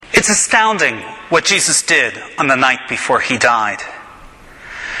It's astounding what Jesus did on the night before he died.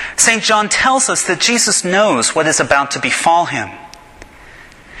 St. John tells us that Jesus knows what is about to befall him.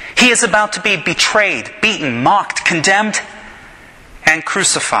 He is about to be betrayed, beaten, mocked, condemned, and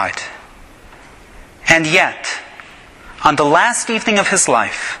crucified. And yet, on the last evening of his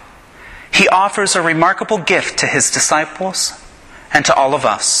life, he offers a remarkable gift to his disciples and to all of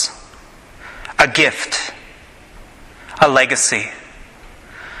us. A gift, a legacy,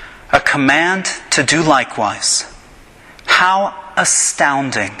 a command to do likewise. How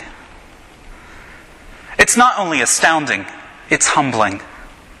astounding. It's not only astounding, it's humbling.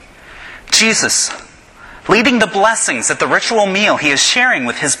 Jesus, leading the blessings at the ritual meal he is sharing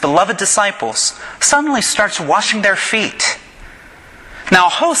with his beloved disciples, suddenly starts washing their feet. Now,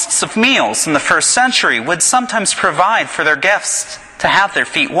 hosts of meals in the first century would sometimes provide for their guests to have their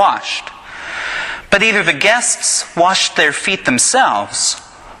feet washed. But either the guests washed their feet themselves,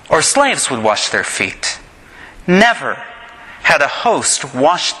 or slaves would wash their feet. Never had a host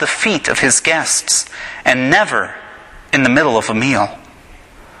washed the feet of his guests, and never in the middle of a meal.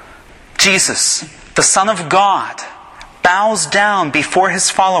 Jesus, the Son of God, bows down before his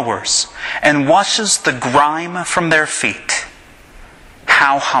followers and washes the grime from their feet.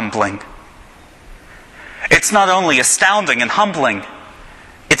 How humbling. It's not only astounding and humbling,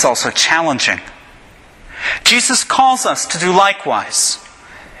 it's also challenging. Jesus calls us to do likewise.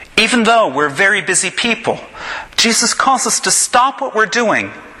 Even though we're very busy people, Jesus calls us to stop what we're doing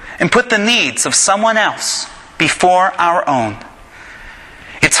and put the needs of someone else before our own.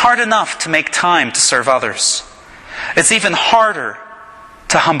 It's hard enough to make time to serve others. It's even harder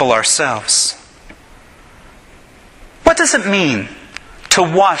to humble ourselves. What does it mean to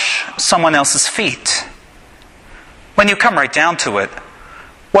wash someone else's feet? When you come right down to it,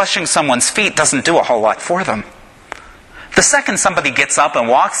 washing someone's feet doesn't do a whole lot for them. The second somebody gets up and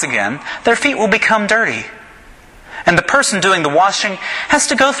walks again, their feet will become dirty. And the person doing the washing has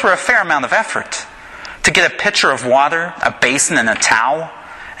to go through a fair amount of effort to get a pitcher of water, a basin, and a towel,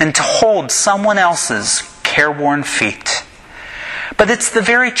 and to hold someone else's careworn feet. But it's the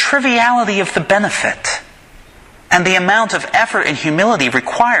very triviality of the benefit and the amount of effort and humility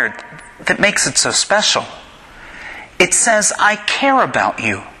required that makes it so special. It says, I care about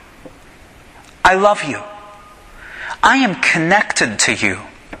you. I love you. I am connected to you.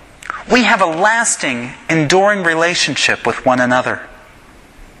 We have a lasting, enduring relationship with one another.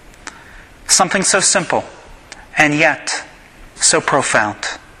 Something so simple, and yet so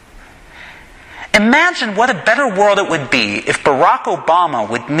profound. Imagine what a better world it would be if Barack Obama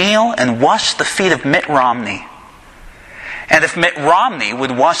would kneel and wash the feet of Mitt Romney, and if Mitt Romney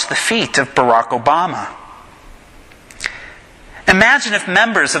would wash the feet of Barack Obama. Imagine if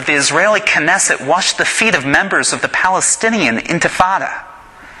members of the Israeli Knesset washed the feet of members of the Palestinian Intifada,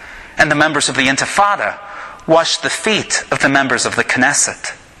 and the members of the Intifada washed the feet of the members of the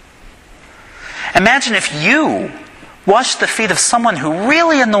Knesset. Imagine if you washed the feet of someone who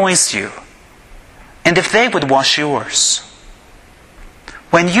really annoys you, and if they would wash yours.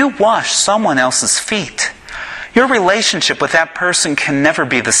 When you wash someone else's feet, your relationship with that person can never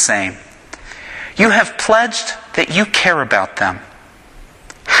be the same. You have pledged that you care about them.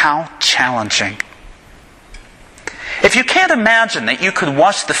 How challenging. If you can't imagine that you could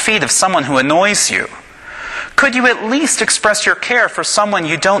wash the feet of someone who annoys you, could you at least express your care for someone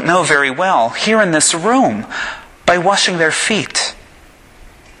you don't know very well here in this room by washing their feet?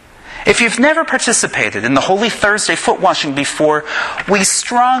 If you've never participated in the Holy Thursday foot washing before, we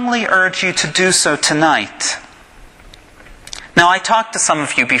strongly urge you to do so tonight. Now, I talked to some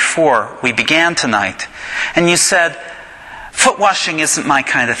of you before we began tonight, and you said, foot washing isn't my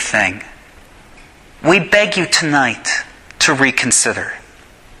kind of thing. We beg you tonight to reconsider.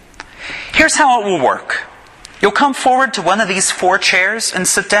 Here's how it will work. You'll come forward to one of these 4 chairs and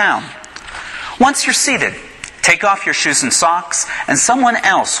sit down. Once you're seated, take off your shoes and socks, and someone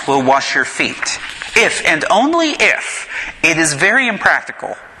else will wash your feet. If, and only if, it is very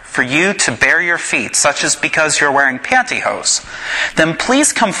impractical for you to bare your feet, such as because you're wearing pantyhose, then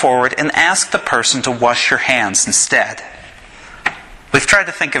please come forward and ask the person to wash your hands instead. We've tried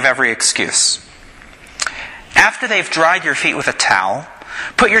to think of every excuse. After they've dried your feet with a towel,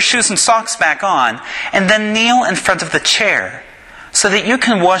 put your shoes and socks back on, and then kneel in front of the chair so that you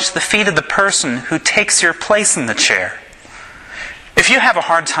can wash the feet of the person who takes your place in the chair. If you have a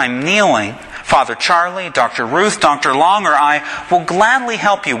hard time kneeling, Father Charlie, Dr. Ruth, Dr. Long, or I will gladly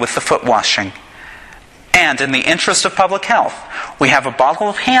help you with the foot washing. And in the interest of public health, we have a bottle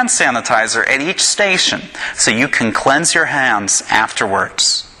of hand sanitizer at each station so you can cleanse your hands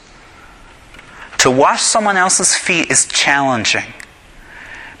afterwards. To wash someone else's feet is challenging,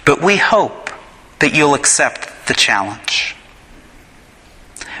 But we hope that you'll accept the challenge.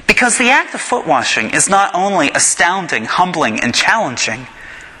 Because the act of foot washing is not only astounding, humbling, and challenging.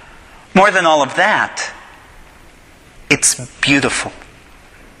 More than all of that, it's beautiful.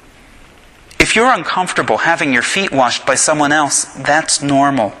 If you're uncomfortable having your feet washed by someone else, that's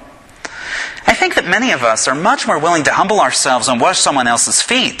normal. I think that many of us are much more willing to humble ourselves and wash someone else's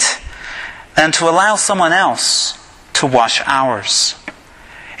feet than to allow someone else to wash ours.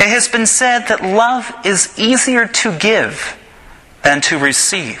 It has been said that love is easier to give than to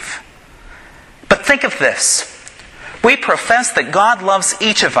receive. But think of this. We profess that God loves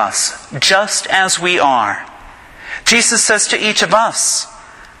each of us just as we are. Jesus says to each of us,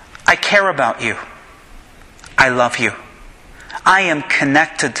 I care about you. I love you. I am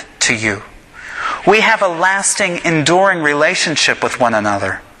connected to you. We have a lasting, enduring relationship with one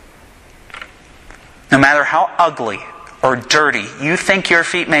another. No matter how ugly or dirty you think your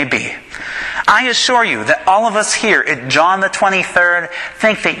feet may be, I assure you that all of us here at John the 23rd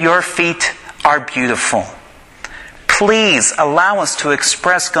think that your feet are beautiful. Please allow us to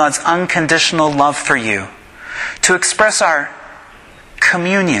express God's unconditional love for you, to express our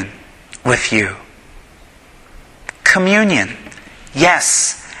communion with you. Communion.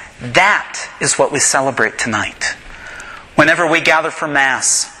 Yes, that is what we celebrate tonight. Whenever we gather for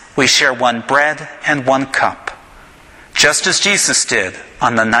Mass, we share one bread and one cup, just as Jesus did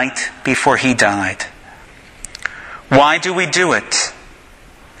on the night before He died. Why do we do it?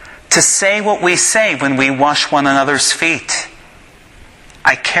 To say what we say when we wash one another's feet.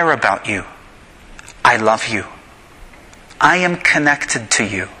 I care about you. I love you. I am connected to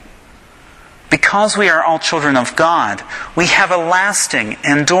you. Because we are all children of God, we have a lasting,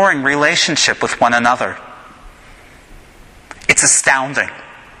 enduring relationship with one another. It's astounding.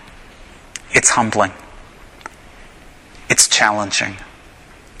 It's humbling. It's challenging.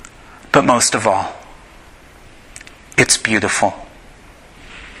 But most of all, it's beautiful.